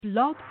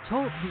Blog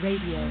Talk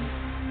Radio.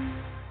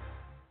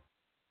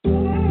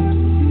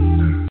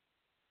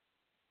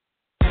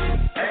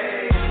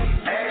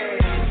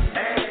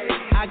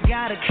 I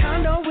got a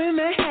condo in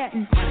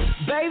Manhattan.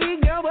 Baby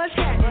girl, what's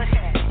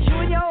happening? You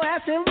and your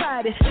ass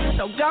invited,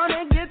 so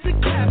gonna get to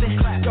clapping.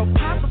 Go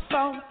pop it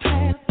for a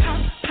plan,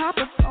 pop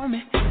it for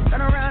me.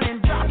 Turn around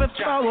and drop it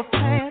for a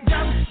plan,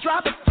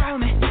 drop it for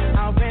me.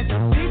 I'll rent a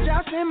beach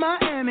house in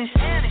Miami.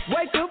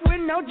 Wake up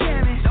with no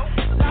jammies.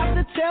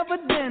 Lobster tail for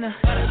dinner.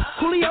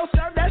 Julio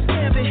served that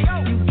scampi.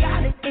 You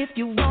got it if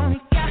you want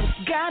it.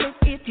 Got it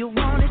if you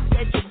want it.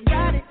 Said you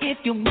got it if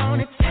you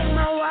want it. Take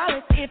my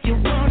wallet if you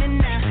want it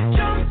now.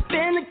 Jump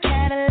in the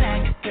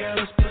Cadillac. Girl,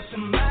 let's put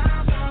some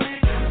miles on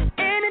it.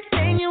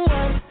 Anything you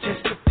want,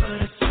 just to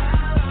put a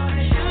smile on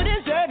it. You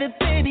deserve it,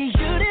 baby.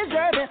 You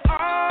deserve it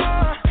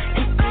all.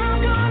 And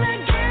I'm gonna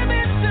give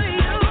it to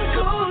you.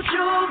 Gold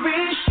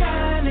jewelry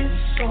shining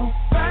so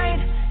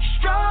bright.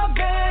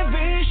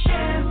 Strawberry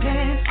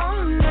champagne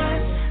on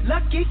night.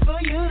 Lucky for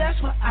you,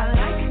 that's what I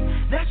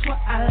like. That's what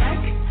I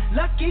like.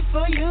 Lucky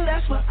for you,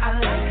 that's what I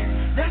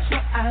like. That's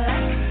what I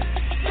like.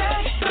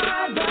 That's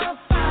by the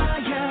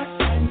fire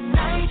at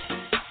night.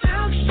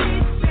 Silk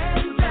sheets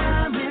and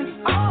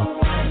diamonds, all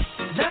white.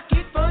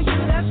 Lucky for you,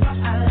 that's what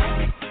I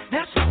like.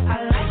 That's what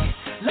I like.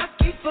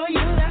 Lucky for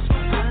you, that's what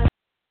I like.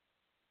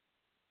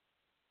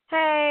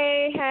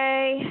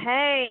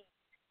 Hey.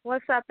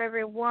 What's up,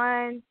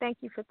 everyone? Thank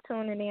you for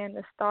tuning in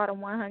to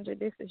Stardom 100.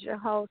 This is your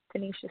host,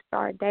 Tanisha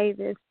Star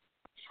Davis.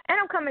 And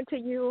I'm coming to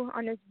you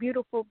on this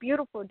beautiful,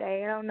 beautiful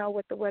day. I don't know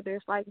what the weather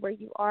is like where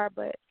you are,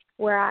 but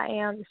where I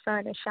am, the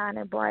sun is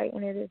shining bright,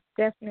 and it is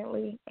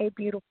definitely a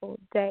beautiful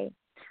day.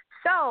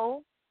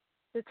 So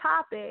the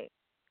topic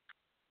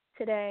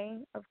today,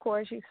 of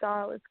course, you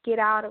saw was get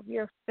out of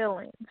your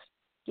feelings.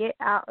 Get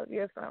out of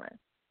your feelings.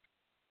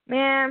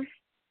 Man,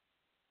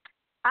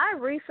 I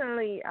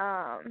recently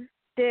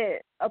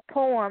did a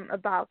poem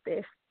about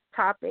this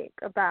topic,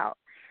 about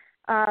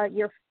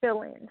your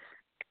feelings.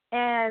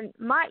 And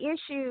my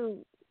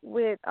issue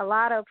with a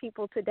lot of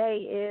people today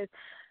is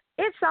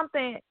it's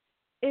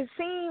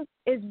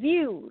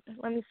viewed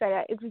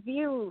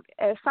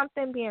as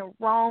something being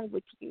wrong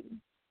with you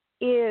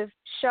is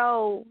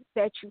show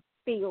that you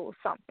feel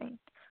something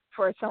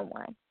for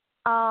someone.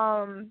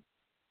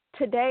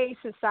 Today's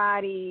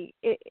society,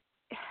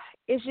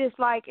 it's just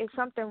like it's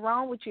something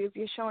wrong with you if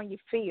you're showing you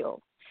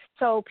feel.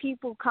 So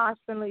people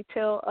constantly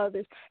tell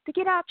others to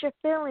get out your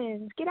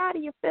feelings, get out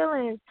of your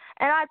feelings.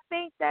 And I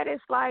think that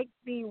it's like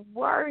the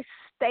worst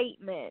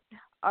statement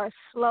or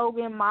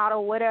slogan, motto,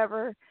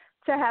 whatever,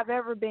 to have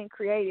ever been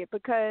created,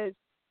 because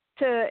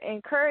to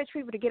encourage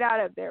people to get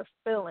out of their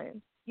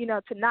feelings,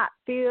 to not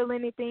feel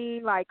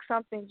anything, like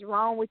something's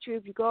wrong with you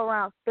if you go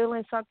around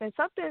feeling something,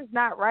 something's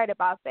not right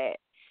about that.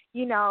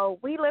 We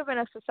live in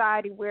a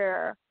society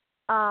where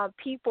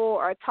people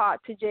are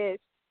taught to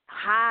just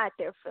hide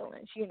their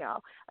feelings.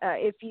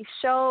 If you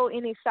show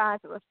any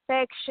signs of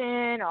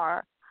affection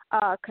or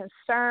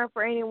concern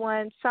for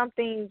anyone,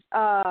 something's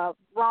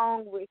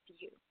wrong with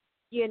you.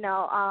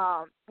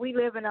 We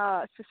live in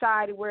a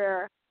society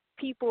where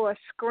people are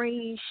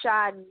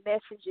screenshotting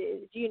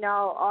messages,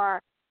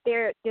 or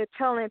they're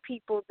telling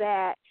people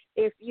that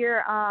if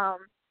you're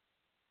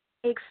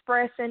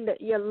expressing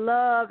your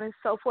love and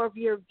so forth,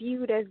 you're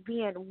viewed as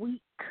being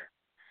weak.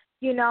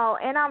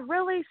 And I'm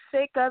really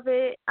sick of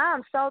it.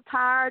 I'm so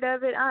tired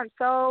of it. I'm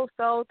so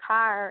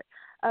tired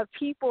of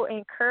people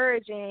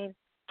encouraging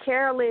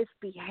careless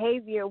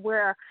behavior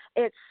where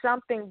it's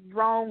something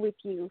wrong with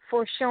you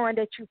for showing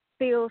that you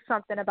feel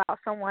something about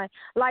someone.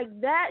 Like,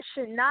 that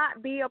should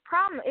not be a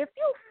problem. If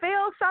you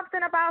feel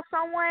something about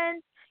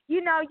someone,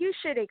 you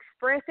should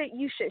express it.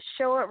 You should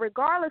show it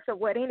regardless of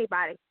what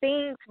anybody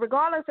thinks,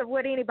 regardless of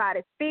what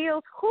anybody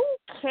feels. Who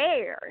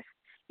cares?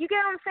 You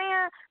get what I'm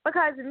saying?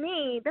 Because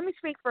let me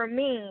speak for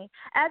me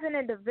as an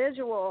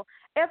individual.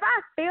 If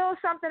I feel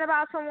something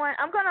about someone,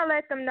 I'm going to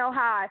let them know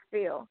how I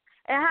feel.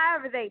 And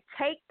however they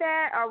take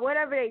that or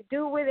whatever they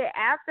do with it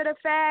after the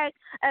fact,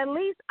 at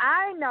least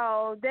I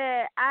know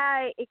that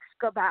I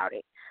about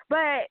it.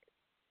 But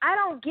I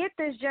don't get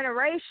this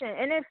generation,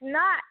 and it's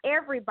not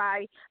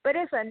everybody, but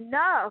it's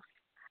enough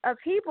of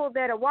people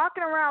that are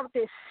walking around with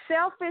this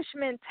selfish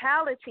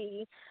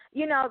mentality.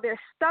 They're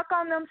stuck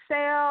on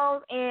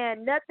themselves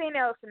and nothing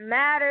else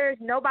matters.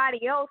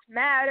 Nobody else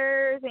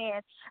matters.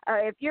 And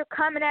if you're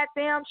coming at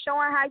them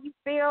showing how you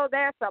feel,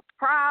 there's a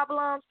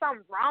problem,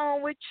 something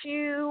wrong with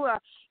you.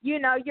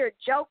 You're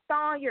joked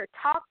on, you're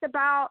talked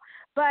about.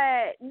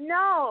 But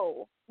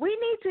no, we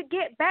need to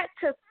get back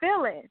to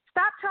feeling.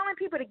 Stop telling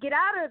people to get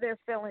out of their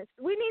feelings.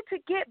 We need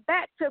to get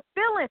back to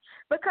feeling,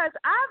 because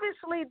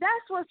obviously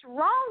that's what's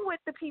wrong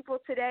with the people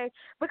today,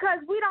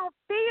 because we don't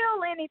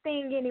feel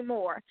anything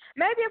anymore.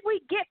 Maybe if we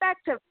get back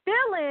to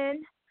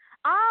feeling,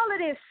 all of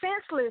this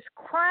senseless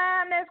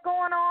crime that's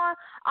going on,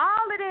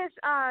 all of this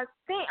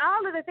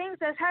all of the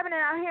things that's happening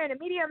out here in the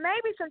media,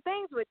 maybe some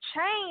things would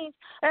change,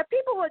 and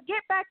people would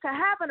get back to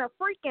having a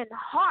freaking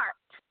heart.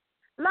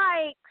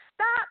 Like,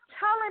 stop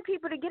telling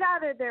people to get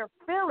out of their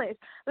feelings.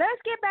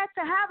 Let's get back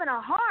to having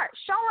a heart,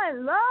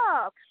 showing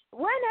love.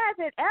 When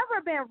has it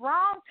ever been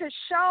wrong to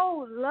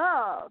show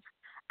love?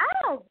 I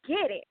don't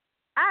get it.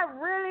 I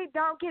really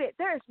don't get it.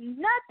 There's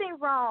nothing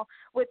wrong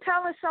with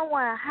telling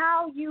someone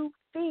how you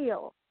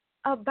feel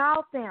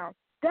about them.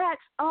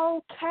 That's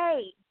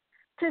okay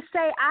to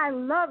say I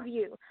love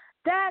you.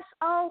 That's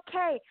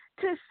okay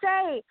to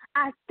say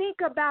I think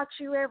about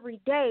you every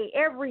day,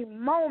 every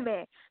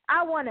moment.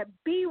 I want to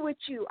be with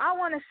you. I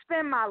want to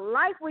spend my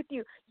life with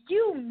you.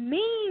 You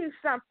mean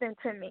something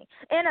to me.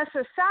 In a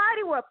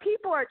society where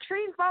people are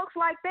treating folks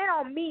like they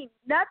don't mean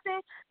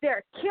nothing,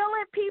 they're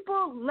killing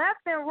people left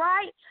and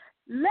right,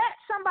 let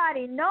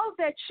somebody know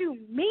that you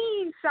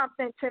mean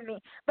something to me,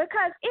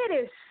 because it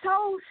is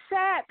so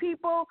sad,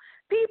 people.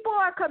 People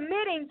are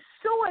committing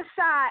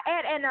suicide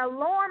at an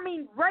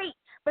alarming rate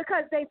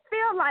because they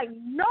feel like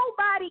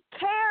nobody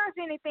cares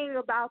anything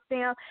about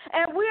them,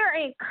 and we're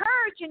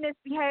encouraging this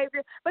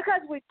behavior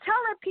because we're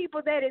telling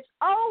people that it's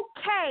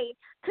okay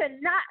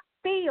to not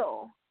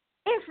feel.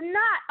 It's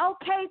not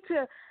okay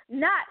to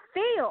not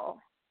feel.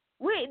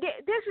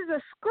 This is a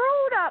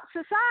screwed up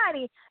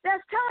society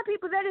that's telling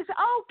people that it's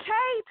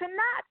okay to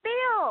not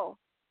feel.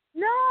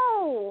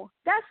 No,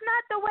 that's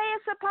not the way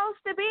it's supposed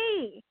to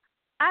be.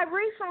 I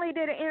recently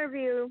did an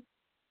interview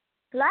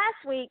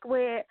last week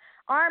with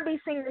R&B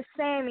singer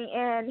Sammy,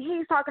 and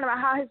he's talking about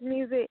how his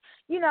music,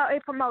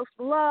 it promotes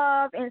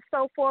love and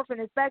so forth, and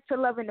it's back to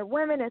loving the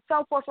women and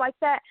so forth like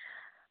that.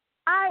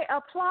 I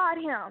applaud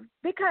him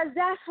because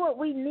that's what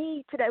we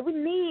need today. We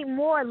need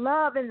more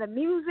love in the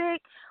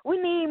music.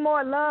 We need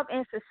more love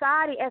in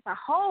society as a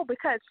whole,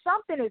 because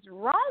something is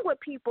wrong with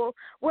people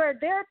where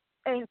they're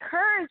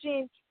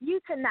encouraging you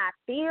to not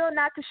feel,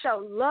 not to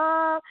show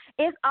love.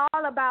 It's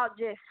all about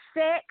just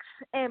sex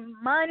and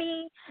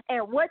money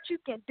and what you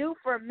can do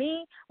for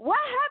me. What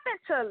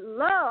happened to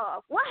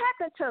love? What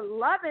happened to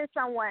loving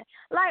someone?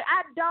 Like,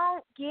 I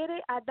don't get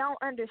it. I don't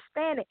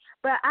understand it.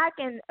 But I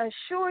can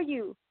assure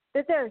you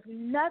that there's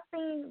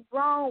nothing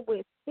wrong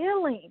with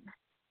feeling,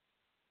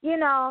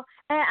 and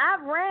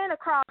I've ran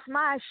across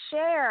my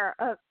share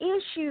of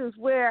issues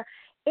where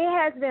it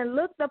has been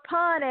looked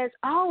upon as,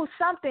 oh,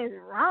 something's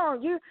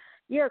wrong,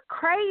 you're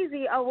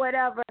crazy or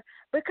whatever,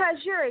 because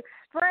you're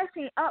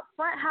expressing up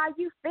front how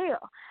you feel.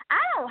 I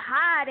don't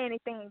hide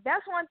anything.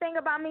 That's one thing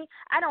about me.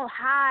 I don't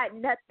hide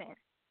nothing.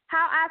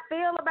 How I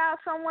feel about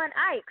someone,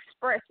 I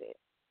express it.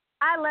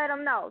 I let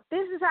them know,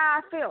 this is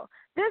how I feel.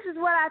 This is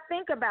what I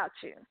think about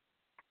you.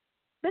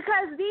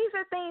 Because these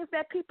are things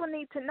that people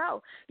need to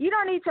know. You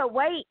don't need to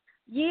wait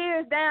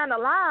years down the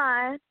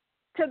line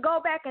to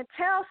go back and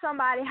tell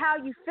somebody how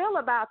you feel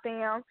about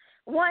them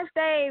once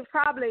they've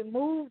probably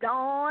moved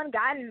on,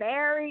 gotten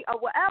married, or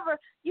whatever.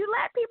 You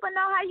let people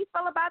know how you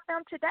feel about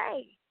them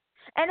today.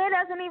 And it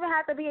doesn't even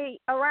have to be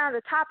around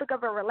the topic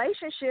of a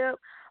relationship,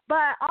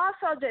 but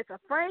also just a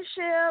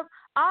friendship,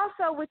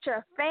 also with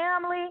your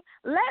family.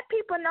 Let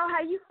people know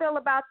how you feel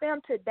about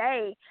them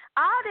today.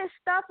 All this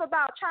stuff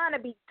about trying to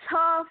be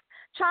tough,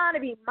 trying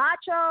to be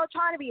macho,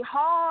 trying to be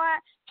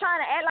hard, trying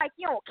to act like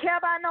you don't care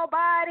about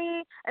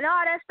nobody, and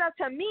all that stuff,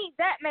 to me,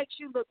 that makes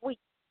you look weak.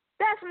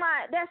 That's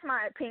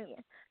my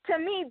opinion. To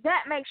me,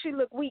 that makes you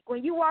look weak.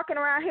 When you walking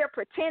around here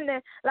pretending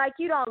like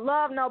you don't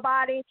love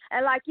nobody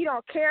and like you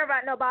don't care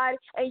about nobody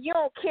and you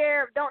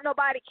don't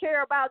nobody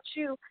care about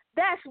you,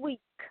 that's weak.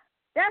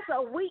 That's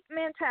a weak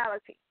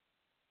mentality.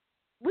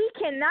 We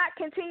cannot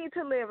continue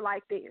to live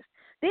like this.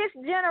 This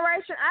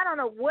generation, I don't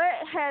know what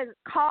has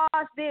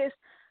caused this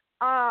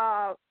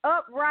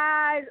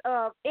uprise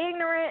of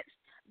ignorance,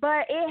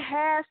 but it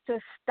has to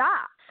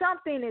stop.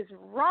 Something is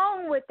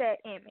wrong with that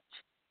image.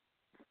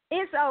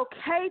 It's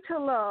okay to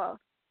love.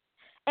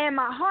 And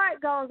my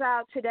heart goes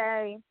out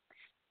today.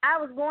 I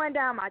was going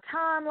down my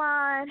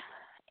timeline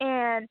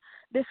and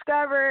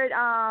discovered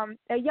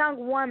a young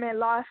woman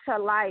lost her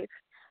life.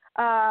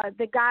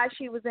 The guy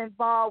she was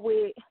involved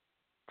with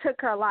took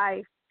her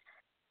life.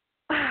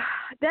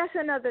 That's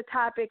another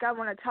topic I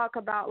want to talk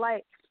about.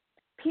 Like,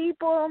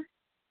 people,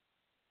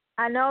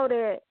 I know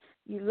that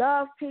you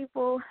love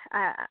people,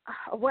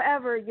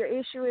 whatever your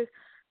issue is,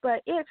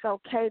 but it's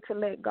okay to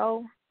let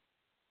go.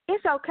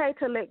 It's okay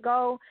to let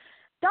go.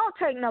 Don't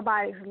take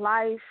nobody's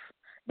life.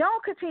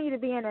 Don't continue to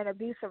be in an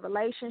abusive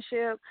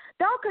relationship.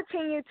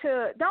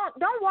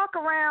 Don't walk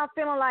around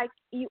feeling like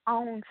you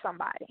own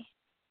somebody.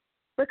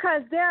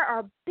 Because there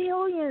are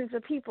billions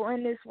of people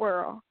in this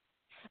world.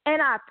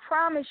 And I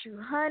promise you,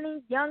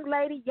 honey, young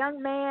lady,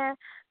 young man,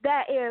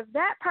 that if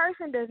that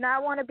person does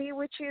not want to be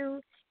with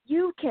you,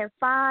 you can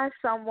find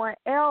someone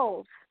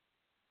else.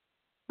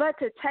 But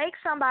to take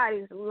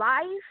somebody's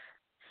life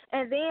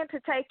and then to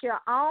take your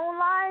own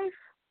life,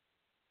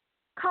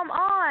 come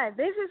on.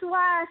 This is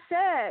why I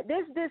said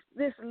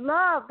this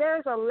love,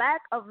 there's a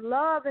lack of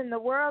love in the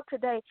world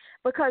today,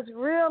 because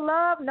real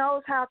love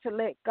knows how to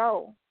let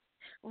go.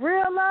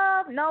 Real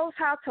love knows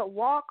how to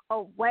walk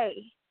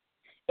away.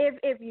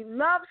 If you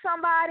love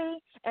somebody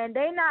and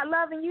they're not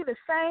loving you the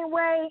same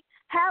way,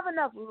 have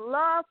enough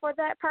love for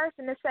that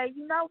person to say,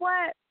 you know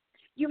what?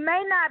 You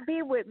may not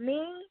be with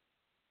me,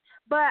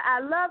 but I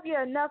love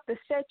you enough to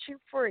set you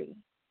free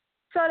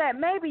so that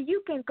maybe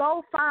you can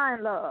go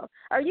find love,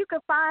 or you can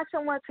find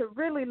someone to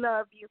really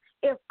love you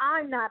if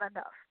I'm not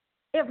enough.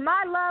 If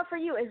my love for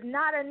you is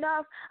not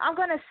enough, I'm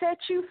going to set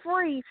you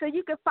free so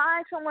you can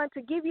find someone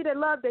to give you the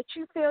love that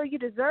you feel you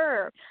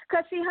deserve.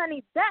 Because, see,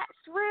 honey, that's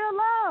real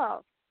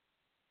love.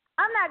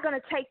 I'm not going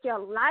to take your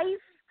life.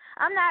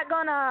 I'm not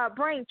going to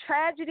bring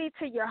tragedy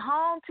to your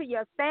home, to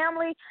your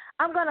family.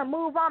 I'm going to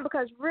move on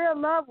because real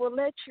love will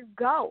let you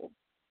go.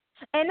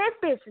 And if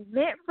it's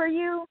meant for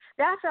you,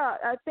 that's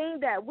a thing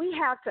that we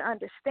have to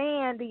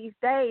understand these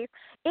days.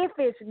 If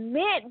it's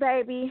meant,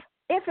 baby,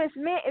 if it's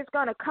meant, it's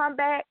going to come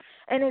back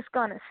and it's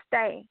going to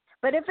stay.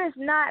 But if it's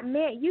not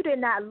meant, you did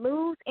not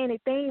lose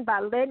anything by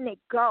letting it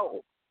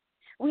go.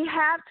 We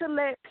have to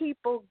let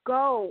people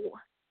go.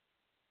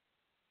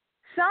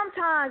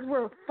 Sometimes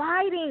we're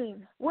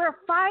fighting. We're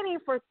fighting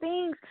for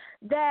things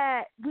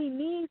that we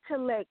need to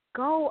let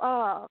go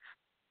of.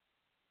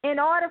 In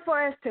order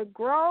for us to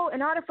grow,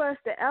 in order for us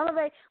to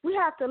elevate, we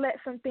have to let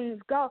some things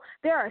go.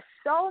 There are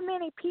so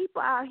many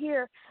people out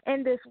here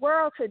in this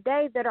world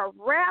today that are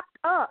wrapped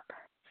up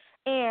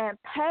in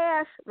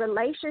past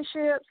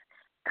relationships,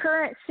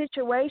 current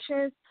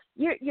situations.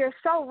 You're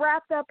so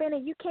wrapped up in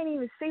it, you can't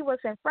even see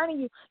what's in front of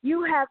you.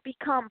 You have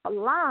become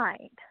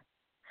blind.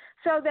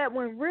 So that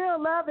when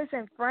real love is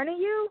in front of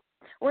you,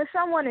 when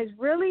someone is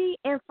really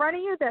in front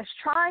of you that's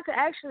trying to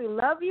actually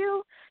love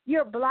you,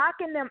 you're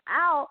blocking them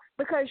out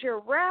because you're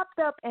wrapped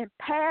up in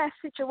past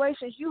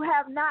situations. You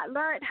have not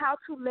learned how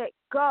to let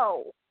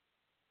go.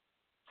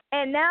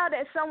 And now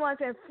that someone's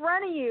in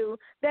front of you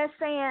that's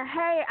saying,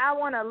 hey, I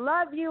want to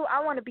love you,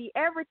 I want to be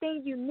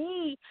everything you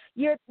need,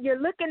 you're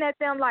looking at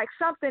them like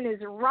something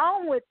is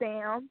wrong with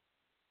them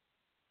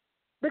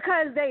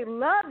because they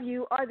love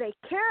you or they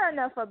care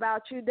enough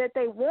about you that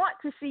they want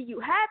to see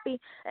you happy.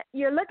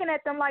 You're looking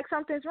at them like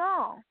something's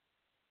wrong.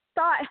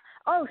 Thought,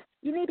 oh,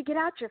 you need to get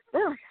out your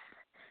feelings.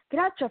 Get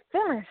out your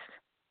feelings.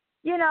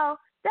 You know,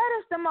 that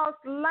is the most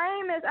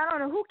lamest, I don't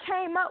know who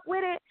came up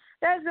with it.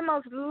 That is the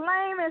most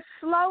lamest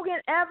slogan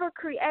ever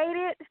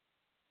created.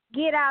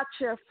 Get out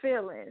your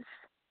feelings.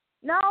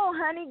 No,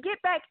 honey,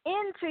 get back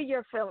into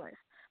your feelings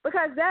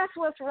because that's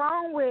what's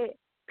wrong with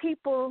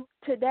people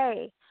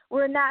today.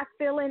 We're not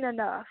feeling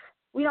enough.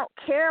 We don't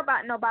care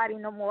about nobody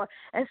no more,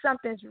 and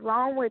something's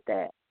wrong with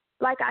that.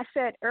 Like I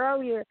said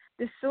earlier,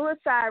 the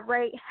suicide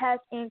rate has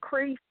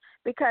increased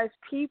because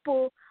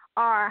people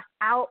are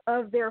out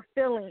of their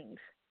feelings.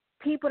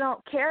 People don't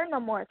care no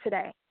more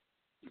today.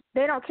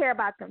 They don't care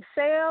about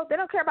themselves. They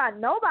don't care about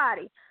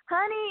nobody.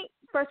 Honey,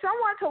 for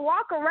someone to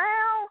walk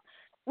around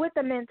with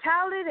the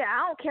mentality that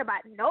I don't care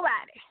about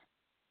nobody,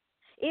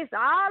 it's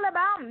all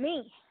about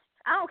me.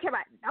 I don't care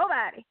about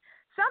nobody.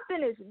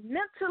 Something is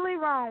mentally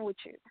wrong with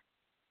you.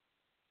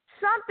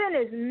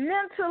 Something is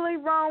mentally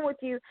wrong with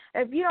you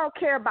if you don't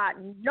care about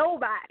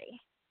nobody.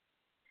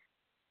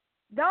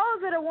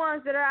 Those are the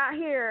ones that are out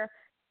here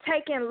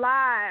taking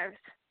lives,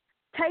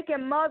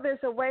 taking mothers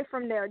away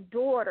from their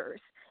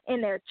daughters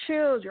and their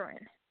children.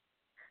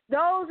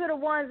 Those are the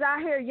ones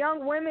out here,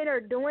 young women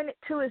are doing it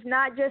too. It's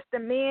not just the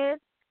men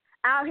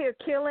out here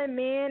killing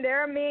men.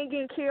 There are men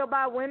getting killed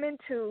by women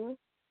too.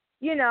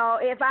 You know,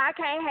 if I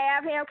can't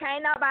have him,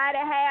 can't nobody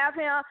have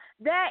him.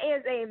 That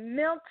is a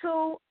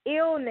mental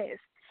illness.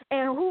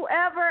 And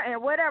whoever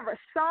and whatever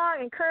song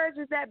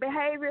encourages that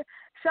behavior,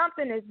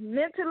 something is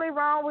mentally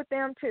wrong with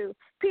them too.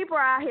 People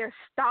are out here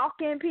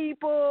stalking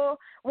people,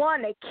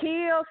 wanting to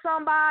kill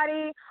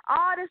somebody,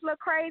 all this little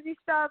crazy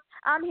stuff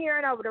I'm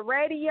hearing over the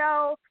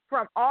radio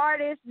from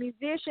artists,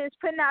 musicians,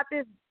 putting out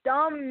this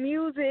dumb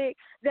music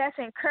that's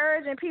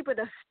encouraging people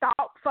to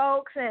stalk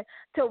folks and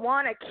to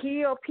want to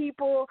kill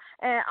people.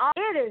 And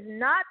it is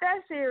not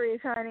that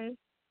serious, honey.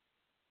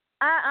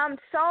 I'm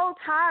so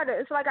tired of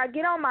it. It's like I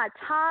get on my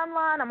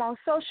timeline, I'm on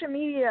social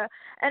media,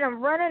 and I'm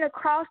running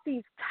across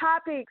these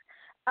topics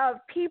of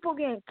people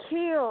getting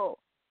killed.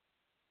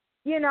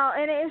 You know,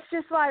 and it's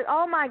just like,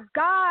 oh, my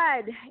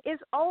God,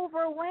 it's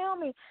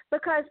overwhelming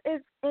because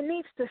it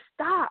needs to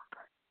stop.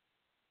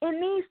 It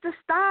needs to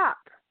stop.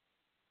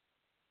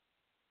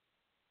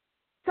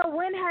 So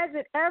when has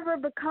it ever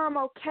become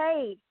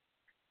okay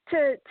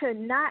to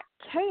not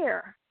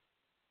care?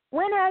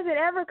 When has it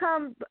ever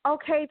come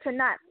okay to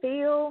not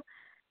feel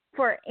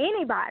for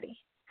anybody?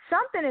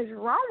 Something is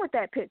wrong with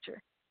that picture.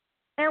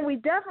 And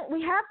we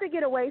have to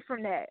get away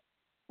from that.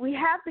 We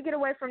have to get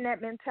away from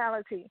that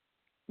mentality.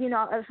 You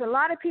know, there's a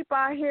lot of people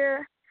out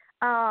here,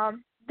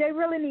 they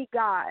really need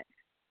God.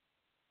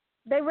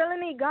 They really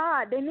need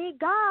God. They need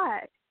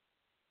God.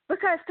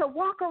 Because to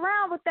walk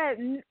around with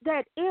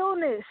that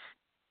illness,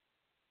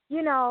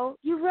 you know,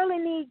 you really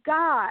need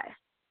God.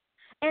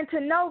 And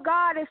to know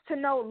God is to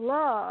know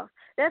love.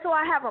 That's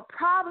why I have a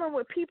problem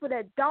with people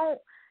that don't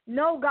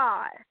know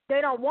God.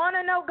 They don't want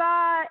to know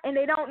God, and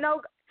they don't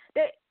know.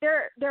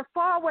 They're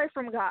far away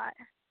from God.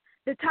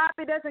 The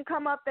topic doesn't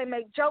come up. They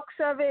make jokes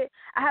of it.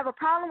 I have a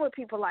problem with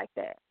people like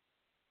that.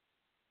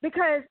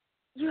 Because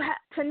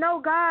to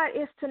know God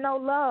is to know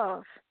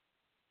love.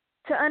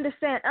 to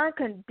understand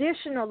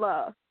unconditional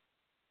love.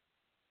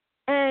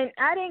 And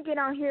I didn't get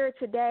on here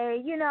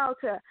today,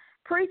 to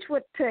preach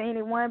to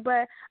anyone,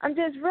 but I'm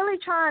just really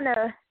trying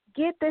to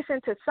get this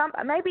into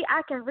maybe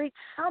I can reach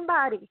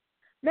somebody.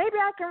 Maybe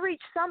I can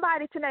reach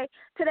somebody today,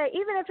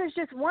 even if it's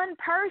just one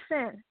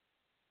person.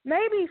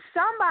 Maybe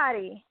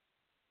somebody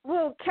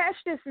will catch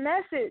this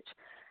message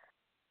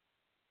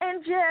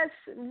and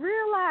just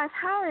realize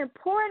how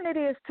important it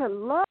is to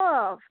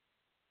love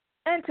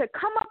and to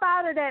come up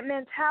out of that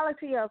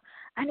mentality of,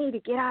 I need to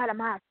get out of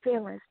my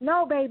feelings.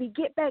 No, baby,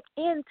 get back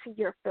into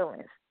your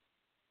feelings.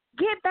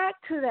 Get back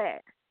to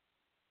that.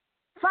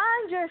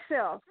 Find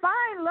yourself.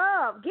 Find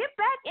love. Get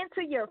back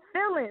into your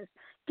feelings.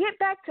 Get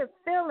back to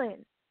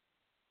feeling.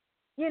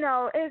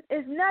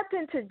 It's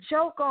nothing to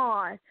joke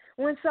on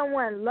when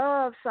someone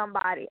loves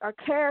somebody or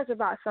cares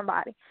about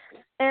somebody.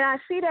 And I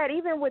see that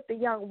even with the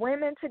young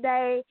women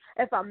today.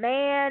 If a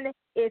man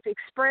is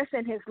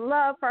expressing his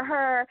love for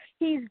her,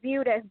 he's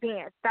viewed as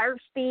being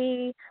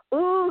thirsty.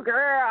 Ooh,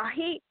 girl,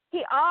 he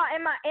all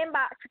in my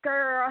inbox,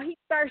 girl. He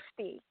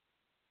thirsty.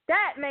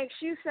 That makes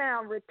you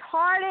sound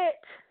retarded.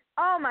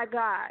 Oh, my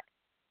God.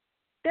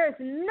 There's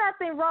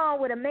nothing wrong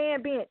with a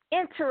man being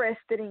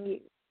interested in you.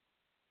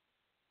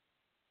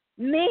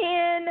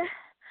 Men,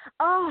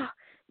 oh,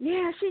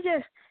 yeah, she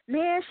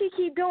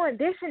keep doing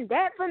this and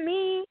that for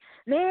me.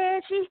 Man,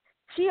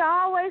 she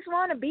always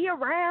want to be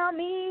around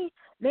me.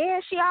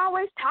 Man, she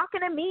always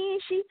talking to me.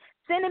 She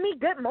sending me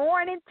good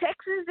morning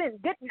texts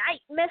and good night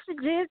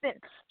messages. And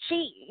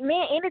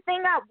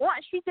anything I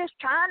want, she just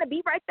trying to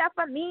be right there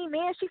for me.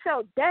 Man, she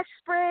so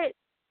desperate.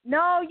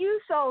 No, you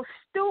so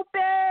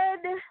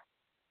stupid.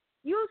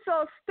 You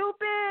so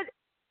stupid.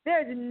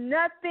 There's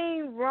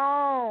nothing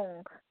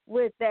wrong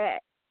with that.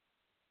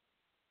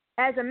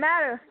 As a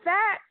matter of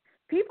fact,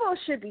 people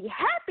should be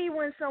happy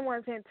when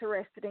someone's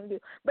interested in you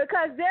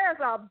because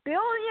there's a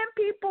billion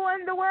people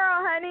in the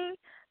world, honey,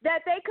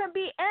 that they could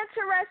be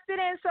interested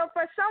in. So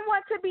for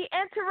someone to be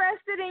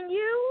interested in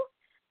you,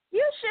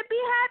 you should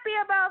be happy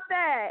about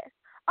that.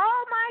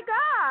 Oh, my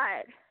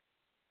God.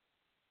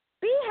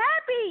 Be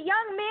happy,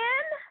 young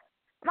men.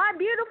 My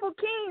beautiful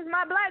kings,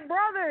 my black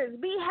brothers,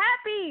 be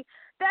happy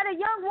that a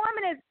young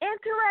woman is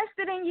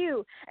interested in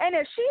you. And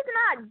if she's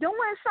not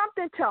doing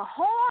something to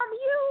harm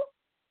you,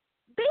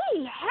 be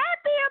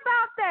happy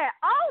about that.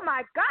 Oh,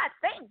 my God,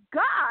 thank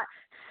God.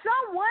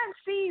 Someone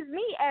sees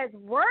me as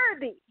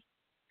worthy.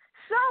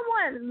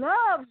 Someone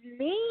loves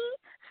me.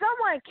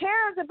 Someone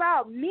cares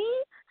about me.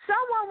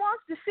 Someone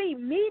wants to see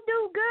me do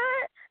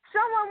good.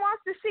 Someone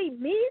wants to see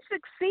me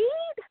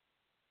succeed.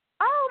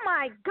 Oh,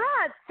 my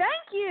God,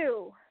 thank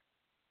you.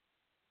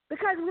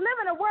 Because we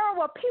live in a world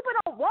where people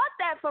don't want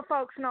that for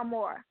folks no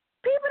more.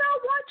 People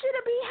don't want you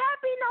to be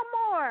happy no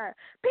more.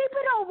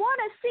 People don't want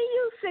to see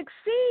you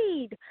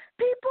succeed.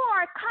 People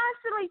are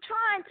constantly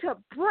trying to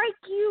break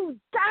you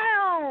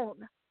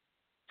down.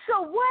 So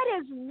what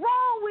is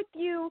wrong with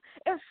you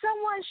if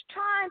someone's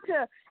trying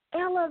to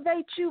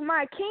elevate you,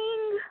 my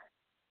king?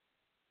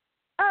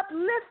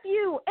 Uplift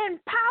you,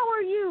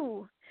 empower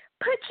you,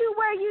 put you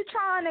where you're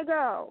trying to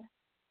go.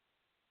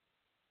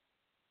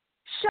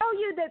 Show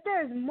you that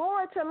there's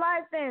more to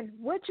life than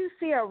what you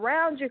see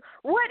around you.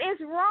 What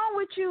is wrong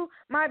with you,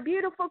 my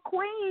beautiful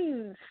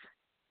queens?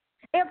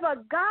 If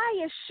a guy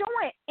is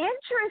showing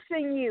interest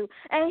in you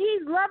and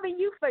he's loving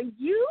you for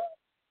you,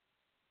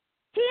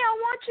 he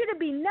don't want you to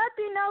be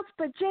nothing else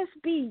but just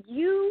be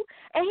you,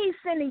 and he's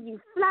sending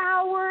you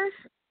flowers,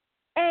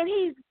 and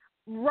he's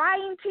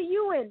writing to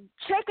you and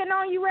checking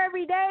on you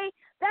every day,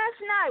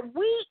 that's not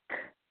weak.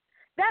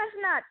 That's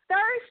not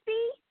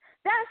thirsty.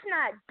 That's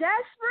not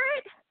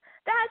desperate.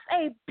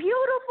 That's a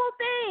beautiful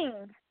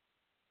thing.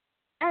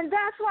 And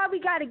that's why we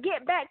got to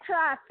get back to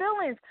our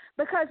feelings,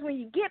 because when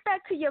you get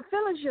back to your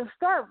feelings, you'll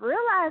start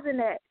realizing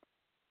that.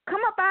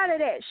 Come up out of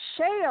that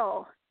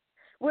shell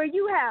where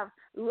you have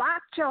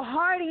locked your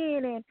heart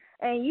in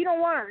and you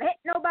don't want to let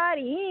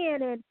nobody in,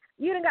 and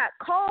you done got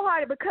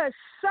cold-hearted because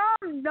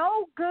some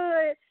no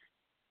good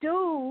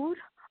dude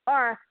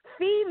or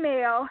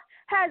female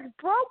has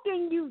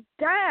broken you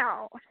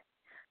down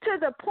to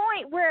the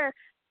point where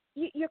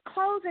you're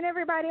closing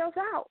everybody else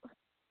out.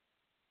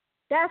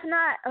 That's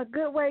not a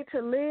good way to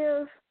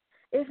live.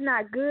 It's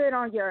not good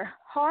on your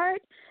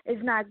heart.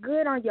 It's not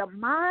good on your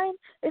mind.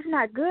 It's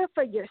not good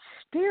for your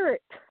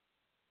spirit.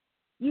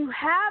 You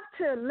have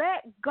to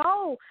let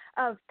go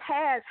of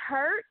past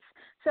hurts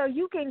so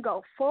you can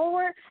go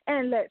forward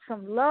and let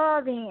some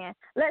love in.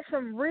 Let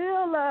some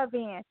real love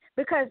in,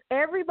 because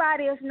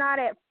everybody is not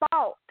at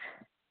fault.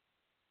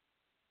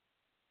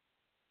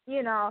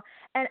 You know,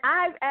 and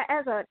I,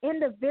 as an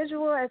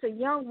individual, as a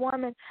young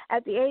woman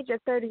at the age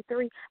of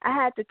 33, I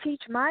had to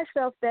teach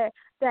myself that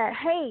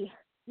hey,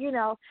 you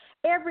know,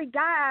 every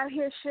guy out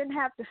here shouldn't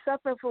have to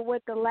suffer for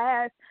what the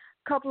last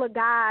couple of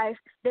guys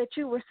that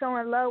you were so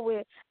in love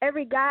with.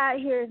 Every guy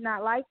here is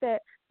not like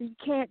that. You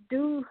can't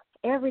do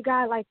every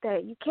guy like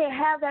that. You can't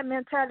have that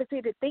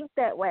mentality to think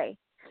that way.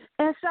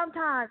 And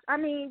sometimes, I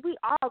mean, we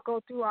all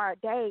go through our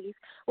days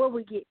where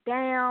we get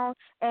down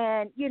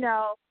and, you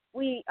know,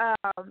 we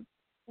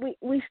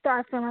we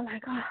start feeling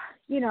like,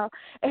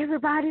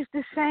 everybody's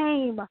the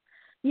same,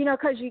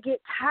 because you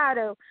get tired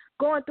of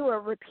going through a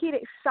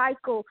repeated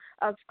cycle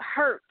of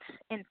hurt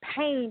and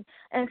pain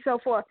and so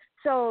forth.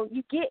 So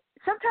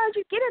sometimes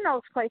you get in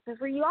those places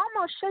where you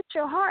almost shut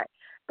your heart,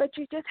 but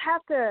you just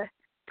have to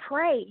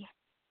pray.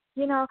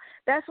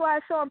 That's why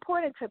it's so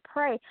important to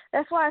pray.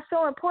 That's why it's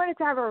so important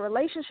to have a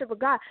relationship with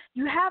God.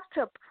 You have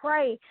to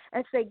pray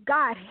and say,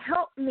 God,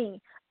 help me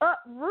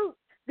uproot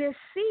this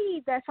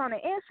seed that's on the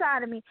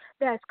inside of me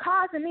that's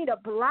causing me to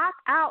block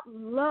out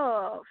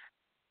love,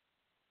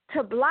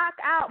 to block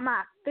out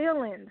my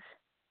feelings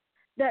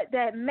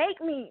that's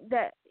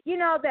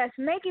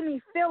making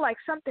me feel like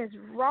something's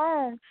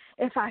wrong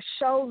if I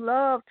show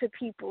love to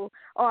people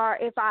or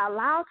if I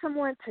allow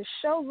someone to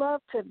show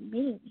love to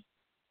me.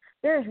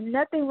 There's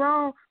nothing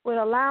wrong with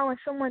allowing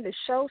someone to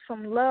show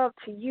some love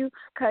to you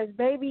because,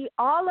 baby,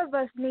 all of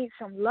us need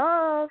some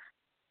love.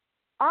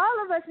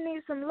 All of us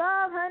need some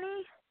love,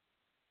 honey.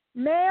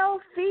 Male,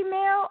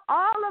 female,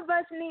 all of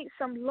us need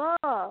some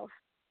love.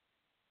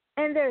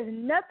 And there's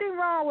nothing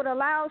wrong with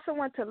allowing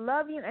someone to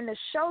love you and to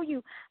show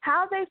you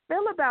how they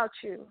feel about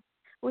you.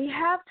 We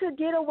have to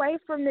get away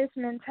from this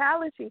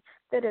mentality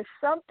that there's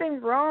something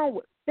wrong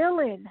with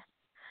feeling.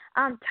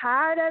 I'm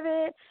tired of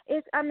it.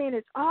 It's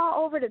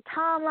all over the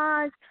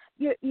timelines.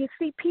 You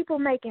see people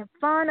making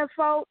fun of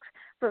folks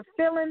for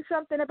feeling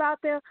something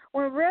about them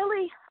when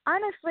really,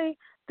 honestly,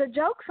 the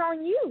joke's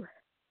on you.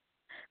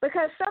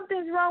 Because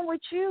something's wrong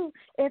with you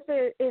if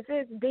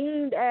it's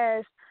deemed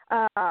as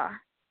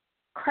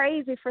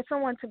crazy for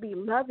someone to be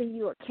loving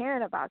you or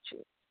caring about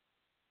you.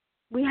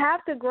 We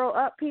have to grow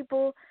up,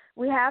 people.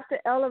 We have to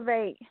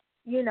elevate,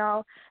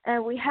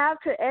 and we have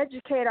to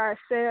educate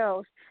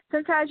ourselves.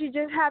 Sometimes you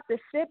just have to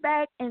sit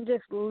back and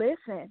just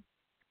listen.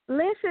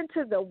 Listen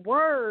to the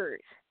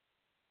words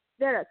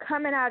that are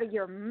coming out of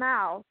your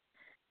mouth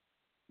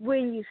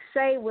when you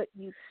say what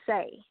you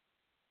say.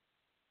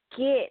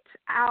 Get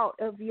out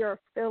of your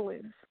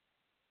feelings.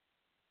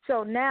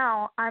 So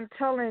now I'm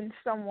telling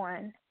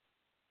someone,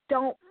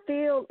 don't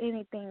feel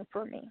anything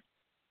for me.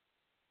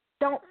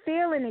 Don't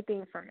feel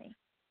anything for me.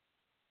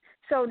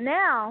 So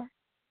now,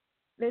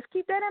 let's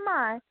keep that in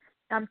mind.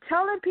 I'm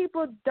telling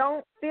people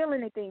don't feel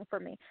anything for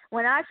me.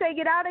 When I say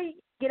get out of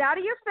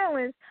your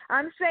feelings,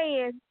 I'm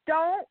saying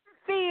don't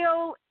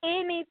feel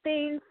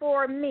anything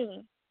for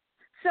me.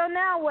 So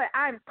now what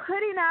I'm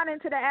putting out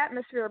into the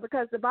atmosphere,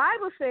 because the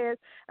Bible says,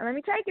 and let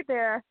me take it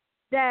there,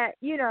 that,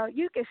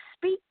 you can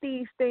speak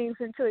these things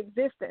into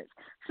existence.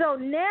 So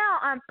now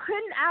I'm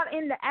putting out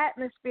in the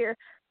atmosphere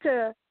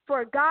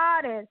for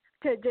God and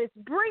to just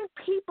bring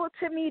people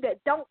to me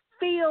that don't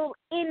feel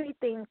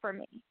anything for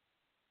me.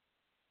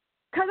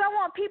 Because I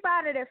want people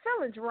out of their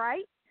feelings,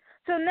 right?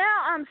 So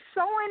now I'm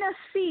sowing a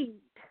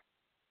seed.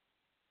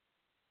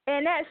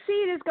 And that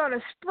seed is going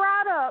to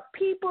sprout up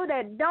people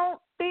that don't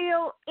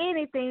feel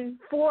anything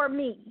for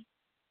me.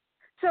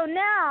 So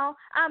now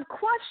I'm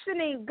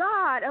questioning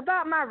God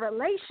about my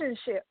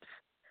relationships.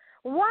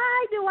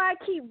 Why do I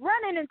keep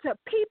running into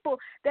people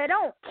that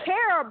don't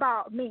care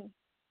about me?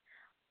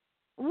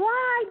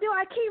 Why do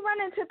I keep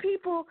running into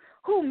people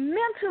who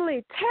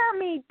mentally tear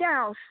me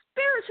down,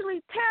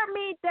 spiritually tear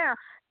me down,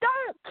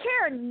 don't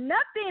care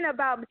nothing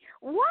about me?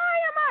 Why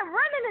am I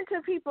running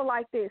into people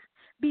like this?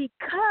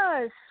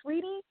 Because,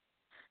 sweetie,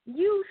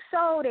 you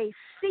sowed a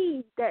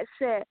seed that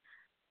said,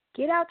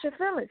 get out your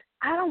feelings.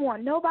 I don't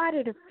want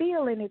nobody to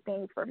feel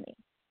anything for me.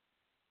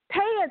 Pay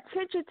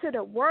attention to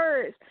the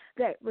words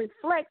that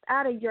reflect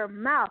out of your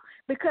mouth,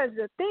 because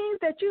the things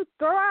that you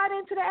throw out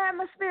into the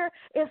atmosphere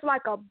is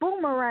like a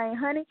boomerang,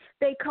 honey.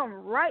 They come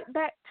right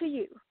back to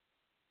you.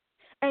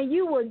 And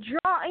you will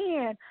draw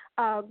in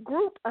a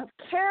group of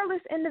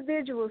careless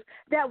individuals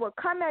that will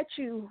come at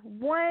you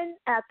one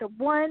after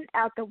one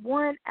after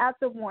one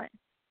after one.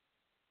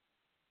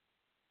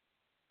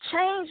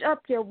 Change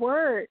up your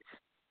words,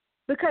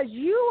 because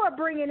you are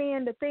bringing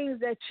in the things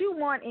that you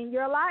want in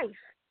your life.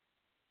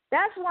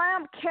 That's why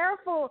I'm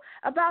careful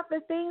about the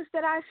things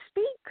that I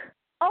speak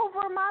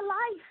over my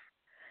life.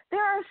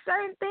 There are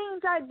certain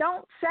things I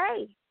don't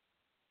say.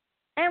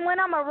 And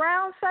when I'm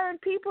around certain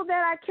people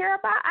that I care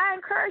about, I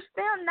encourage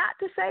them not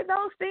to say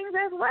those things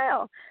as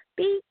well.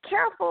 Be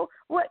careful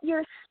what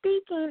you're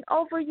speaking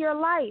over your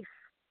life.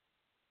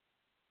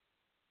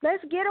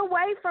 Let's get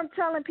away from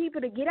telling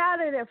people to get out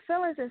of their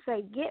feelings and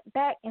say, get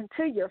back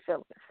into your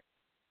feelings.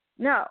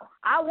 No,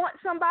 I want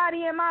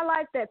somebody in my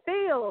life that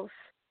feels.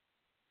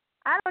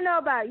 I don't know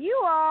about you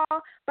all,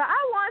 but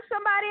I want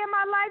somebody in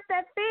my life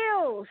that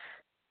feels.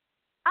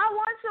 I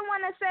want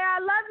someone to say, I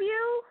love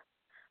you.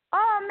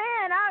 Oh,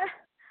 man,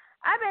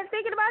 I've been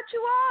thinking about you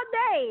all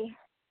day.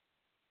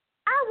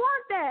 I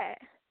want that.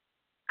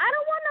 I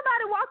don't want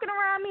nobody walking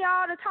around me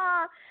all the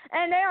time,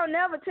 and they'll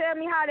never tell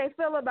me how they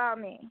feel about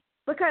me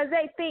because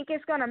they think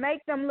it's going to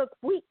make them look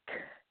weak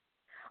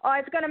or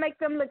it's going to make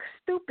them look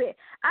stupid.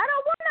 I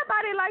don't want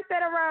nobody like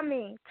that around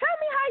me. Tell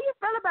me how you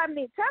feel about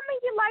me. Tell me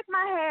you like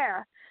my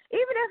hair.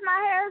 Even if my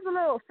hair is a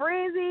little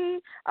frizzy,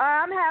 or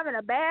I'm having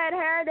a bad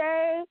hair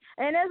day,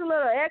 and it's a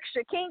little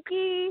extra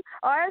kinky,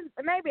 or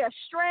maybe a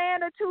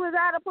strand or two is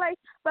out of place,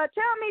 but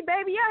tell me,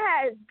 baby, your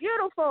hair is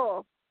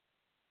beautiful.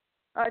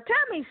 Or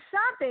tell me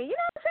something. You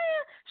know what I'm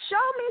saying?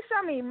 Show me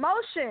some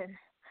emotion.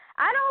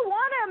 I don't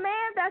want a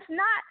man that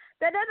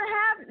doesn't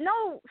have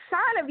no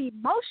sign of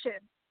emotion.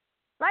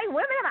 Like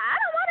women, I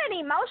don't want an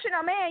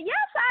emotional man.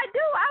 Yes, I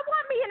do. I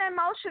want me an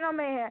emotional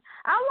man.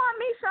 I want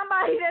me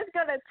somebody that's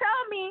going to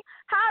tell me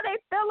how they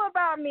feel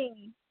about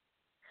me.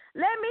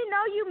 Let me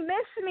know you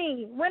miss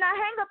me when I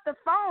hang up the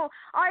phone,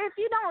 or if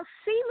you don't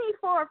see me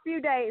for a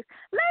few days.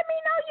 Let me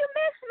know you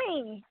miss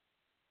me.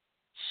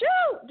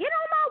 Shoot, get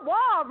on my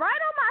wall,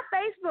 write on my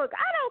Facebook.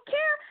 I don't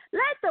care.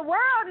 Let the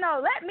world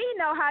know. Let me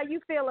know how you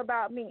feel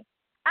about me.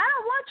 I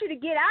don't want you to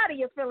get out of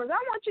your feelings. I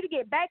want you to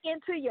get back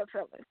into your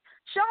feelings.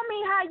 Show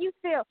me how you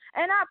feel.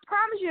 And I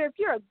promise you, if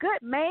you're a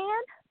good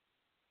man,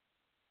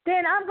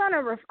 then I'm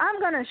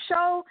gonna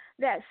show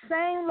that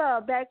same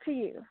love back to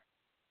you.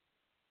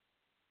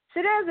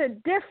 So there's a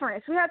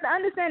difference. We have to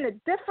understand the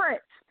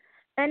difference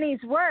in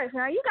these words.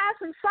 Now, you got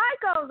some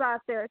psychos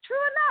out there, true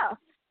enough.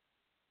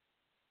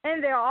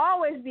 And they'll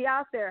always be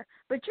out there.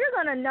 But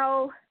you're going to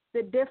know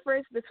the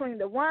difference between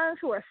the ones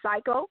who are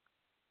psycho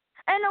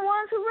and the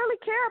ones who really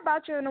care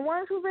about you and the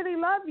ones who really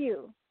love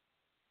you.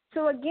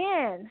 So,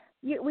 again,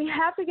 we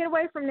have to get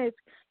away from this.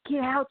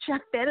 Get out your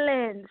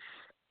feelings.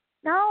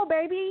 No,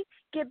 baby.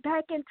 Get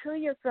back into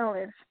your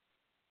feelings.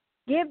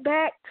 Get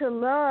back to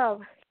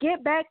love.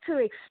 Get back to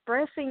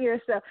expressing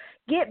yourself.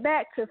 Get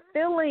back to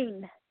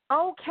feeling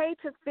okay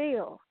to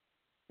feel.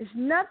 There's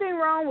nothing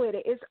wrong with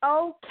it. It's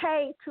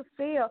okay to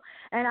feel.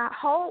 And I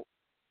hope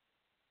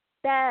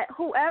that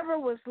whoever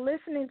was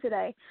listening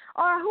today,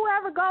 or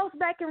whoever goes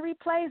back and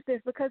replays this,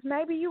 because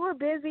maybe you were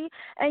busy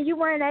and you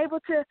weren't able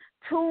to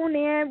tune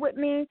in with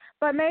me,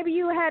 but maybe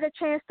you had a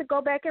chance to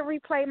go back and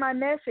replay my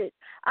message.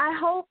 I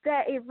hope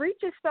that it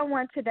reaches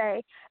someone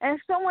today and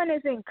someone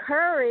is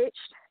encouraged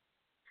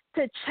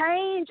to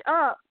change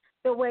up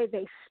the way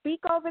they speak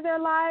over their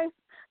life,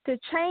 to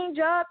change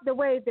up the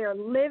way they're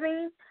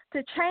living,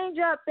 to change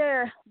up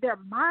their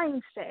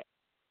mindset.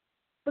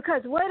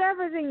 Because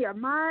whatever's in your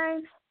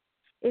mind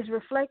is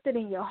reflected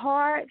in your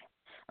heart,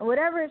 and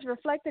whatever is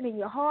reflected in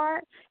your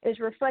heart is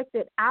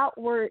reflected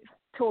outward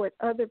toward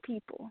other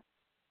people.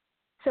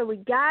 So we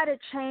got to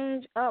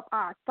change up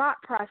our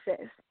thought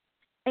process,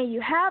 and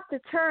you have to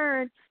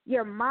turn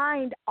your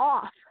mind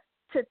off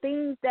to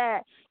things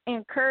that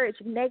encourage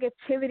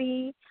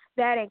negativity,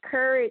 that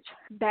encourage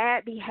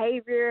bad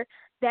behavior,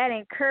 that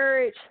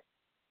encourage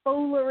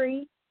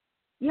foolery.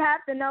 You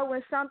have to know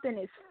when something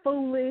is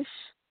foolish.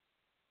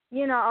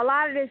 You know, a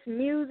lot of this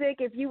music,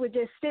 if you would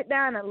just sit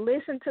down and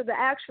listen to the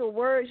actual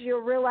words,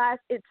 you'll realize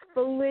it's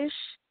foolish.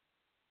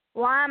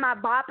 Why am I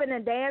bopping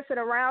and dancing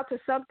around to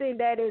something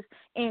that is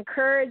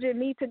encouraging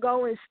me to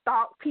go and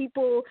stalk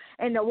people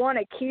and to want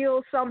to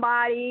kill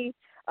somebody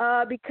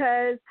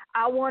because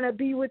I want to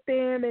be with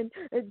them and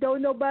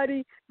don't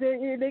nobody,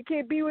 they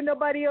can't be with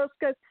nobody else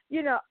because,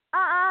 you know,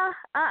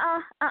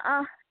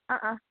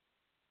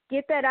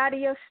 Get that out of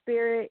your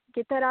spirit.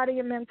 Get that out of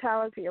your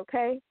mentality,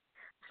 okay?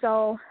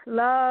 So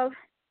love,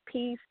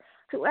 peace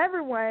to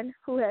everyone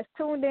who has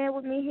tuned in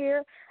with me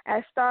here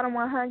at Stardom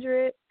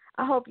 100.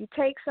 I hope you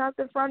take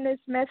something from this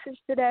message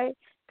today.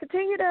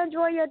 Continue to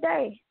enjoy your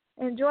day.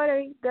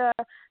 Enjoy the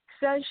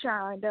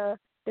sunshine, the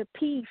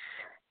peace,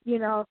 you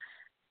know.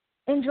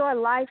 Enjoy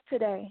life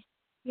today.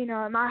 You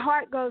know, and my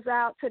heart goes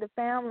out to the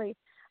family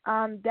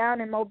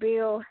down in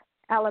Mobile,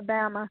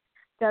 Alabama,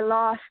 that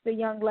lost the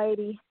young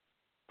lady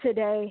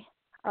today,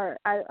 or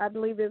I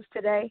believe it was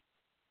today.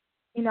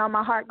 You know,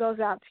 my heart goes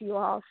out to you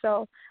all.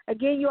 So,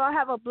 again, you all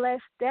have a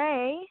blessed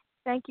day.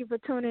 Thank you for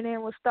tuning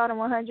in with Stardom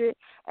 100,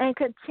 and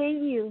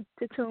continue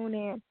to tune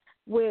in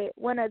with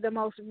one of the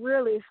most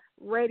realest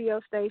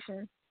radio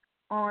stations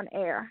on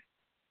air.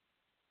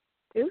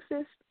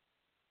 Deuces.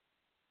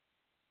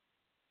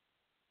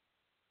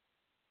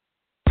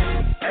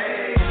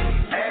 Hey,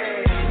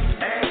 hey,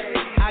 hey.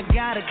 I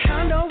got a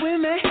condo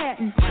in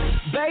Manhattan.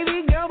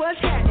 Baby girl, what's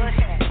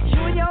happening?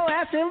 You and your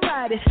ass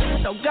invited,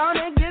 so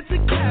gonna get to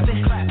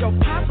clapping. Go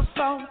pop a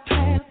phone,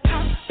 plan,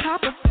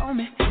 pop it for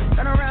me.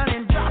 Turn around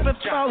and drop it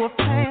for a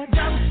plan.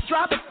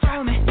 Drop it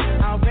for me.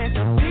 I'll rent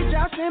the beach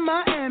house in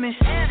Miami.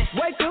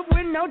 Wake up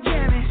with no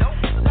jammies.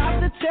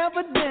 Lobster tail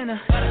for dinner.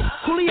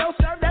 Julio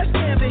served that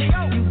scampi.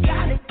 You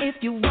got it if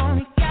you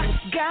want it.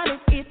 Got it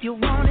if you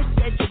want it.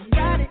 Said you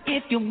got it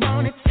if you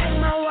want it. Take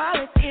my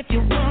wallet if you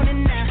want it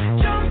now.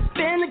 Jump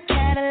in the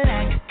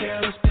Cadillac.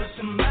 Girl, let's put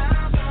some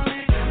miles on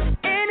it.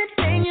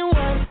 Anything you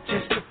want,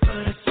 just to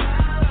put a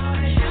smile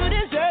on it. You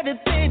deserve it,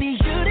 baby.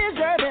 You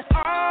deserve it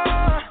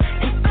all.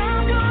 And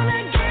I'm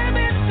gonna give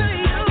it to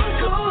you.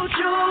 Gold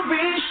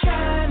jewelry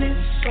shining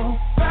so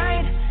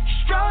bright.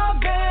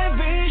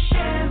 Strawberry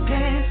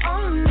champagne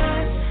on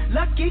us.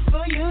 Lucky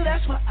for you,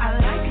 that's what I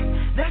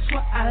like. That's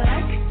what I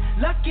like.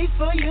 Lucky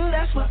for you,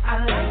 that's what I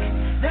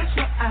like. That's